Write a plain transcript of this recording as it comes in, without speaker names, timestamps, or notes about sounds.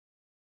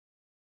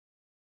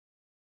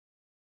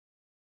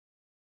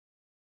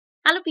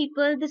Hello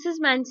people, this is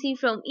Mansi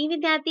from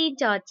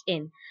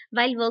evidyati.in.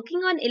 While working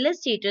on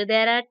Illustrator,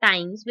 there are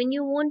times when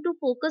you want to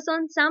focus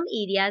on some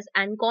areas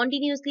and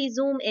continuously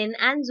zoom in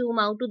and zoom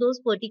out to those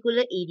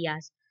particular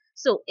areas.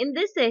 So in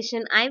this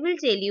session, I will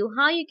tell you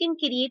how you can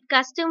create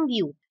custom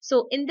view.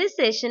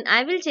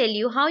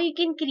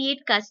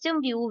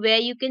 Custom view where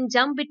you can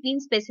jump between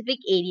specific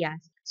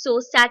areas.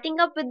 So starting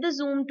up with the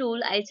zoom tool,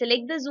 I'll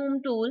select the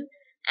zoom tool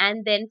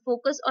and then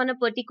focus on a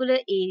particular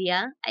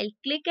area. I'll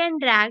click and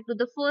drag to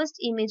the first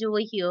image over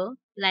here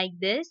like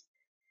this,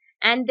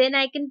 and then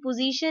I can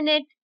position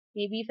it.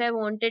 Maybe if I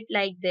want it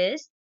like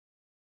this,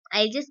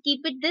 I'll just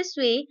keep it this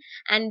way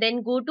and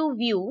then go to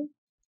view,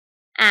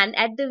 and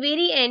at the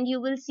very end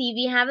you will see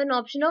we have an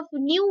option of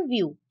new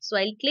view. So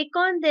I'll click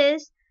on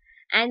this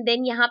and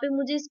then यहाँ पे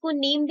मुझे इसको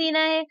name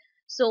देना है.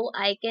 So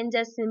I can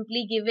just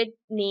simply give it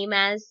name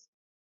as,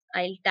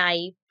 I'll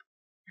type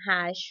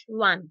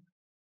 #1.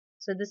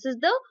 So this is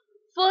the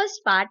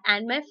first part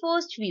and my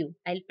first view.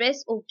 I'll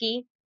press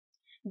OK.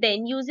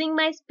 Then using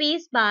my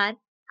space bar,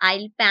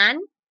 I'll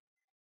pan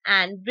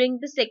and bring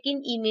the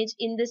second image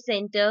in the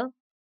center.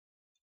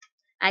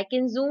 I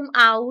can zoom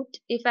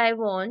out if I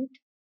want,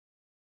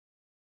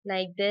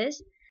 like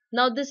this.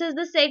 Now this is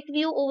the set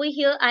view over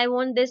here. I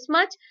want this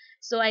much.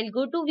 So I'll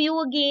go to view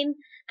again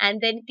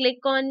and then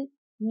click on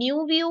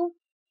new view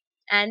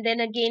and then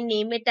again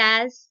name it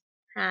as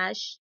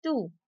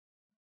 #2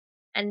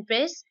 and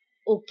press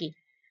OK.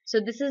 So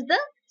this is the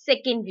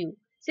second view.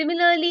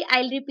 Similarly,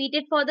 I'll repeat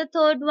it for the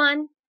third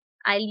one.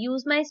 I'll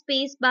use my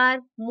space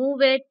bar,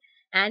 move it,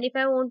 and if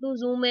I want to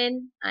zoom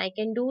in, I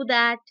can do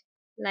that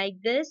like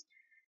this.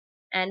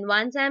 And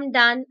once I'm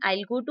done,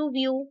 I'll go to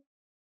view,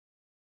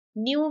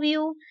 new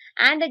view,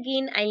 and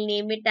again I'll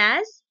name it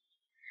as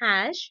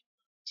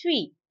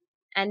 #3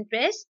 and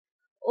press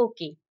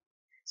OK.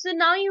 So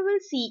now you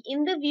will see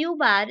in the view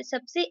bar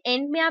सबसे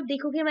end में आप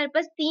देखोगे हमारे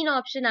पास तीन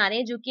option आ रहे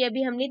हैं जो कि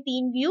अभी हमने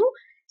तीन व्यू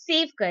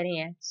सेव करे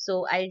हैं. So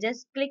I'll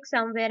just click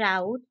somewhere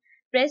out,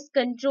 press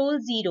Ctrl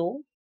 0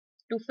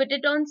 to fit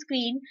it on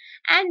screen,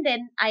 and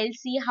then I'll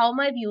see how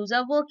my views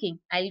are working.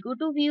 I'll go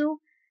to view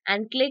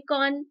and click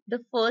on the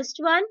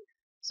first one.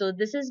 So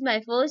this is my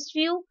first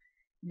view,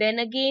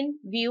 then again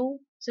view.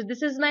 So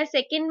this is my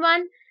second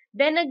one,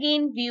 then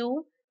again view,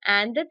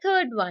 and the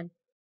third one.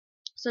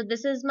 So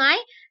this is my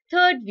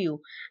third view.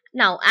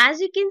 Now as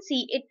you can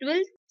see, it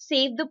will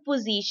save the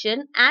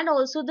position and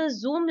also the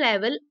zoom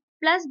level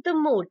plus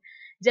the mode.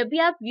 जब भी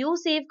आप view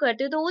save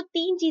करते हो तो वो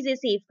तीन चीजें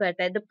save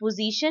करता है. द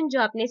पोजीशन जो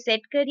आपने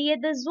सेट करी है,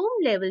 द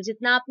जूम लेवल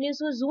जितना आपने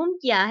उसको जूम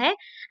किया है,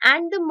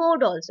 and the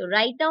mode also.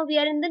 Right now we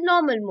are in the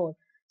normal mode.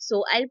 So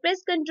I'll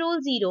press Ctrl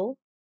 0,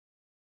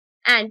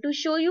 and to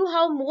show you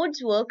how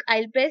modes work,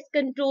 I'll press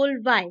Ctrl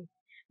Y.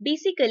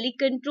 Basically,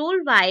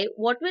 Ctrl Y,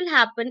 what will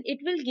happen,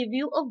 it will give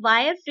you a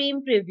wireframe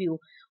preview.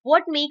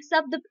 What makes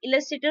up the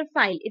Illustrator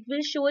file? It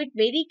will show it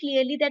very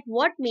clearly that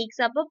what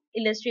makes up a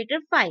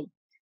Illustrator file.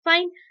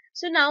 Fine.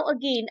 So now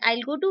again,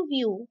 I'll go to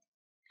view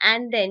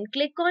and then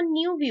click on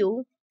new view.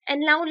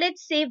 And now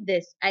let's save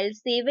this. I'll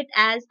save it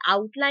as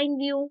outline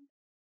view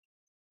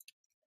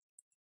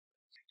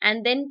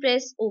and then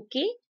press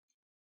OK.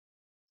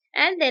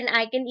 And then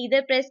I can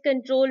either press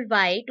Ctrl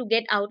Y to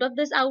get out of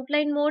this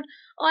outline mode,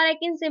 or I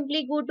can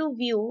simply go to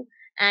view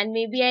and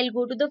maybe I'll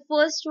go to the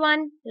first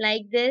one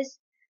like this.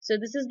 So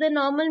this is the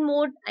normal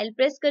mode. I'll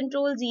press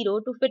Ctrl 0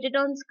 to fit it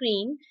on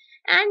screen,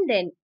 and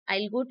then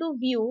I'll go to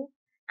view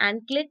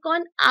and click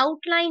on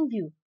outline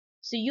view.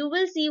 So you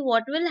will see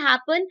what will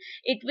happen.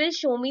 It will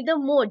show me the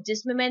mode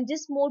जिस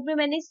mode में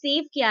मैंने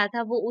save किया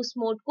था वो उस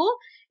mode को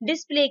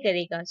display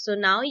करेगा. So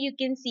now you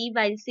can see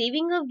while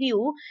saving a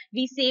view,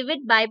 we save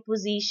it by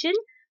position,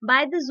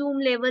 by the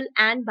zoom level,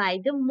 and by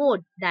the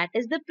mode.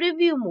 That is the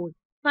preview mode.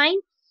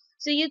 Fine.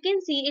 So you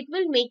can see it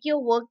will make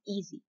your work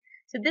easy.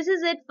 So this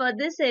is it for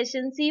this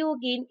session. See you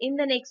again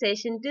in the next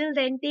session. Till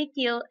then, take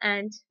care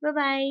and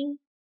bye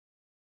bye.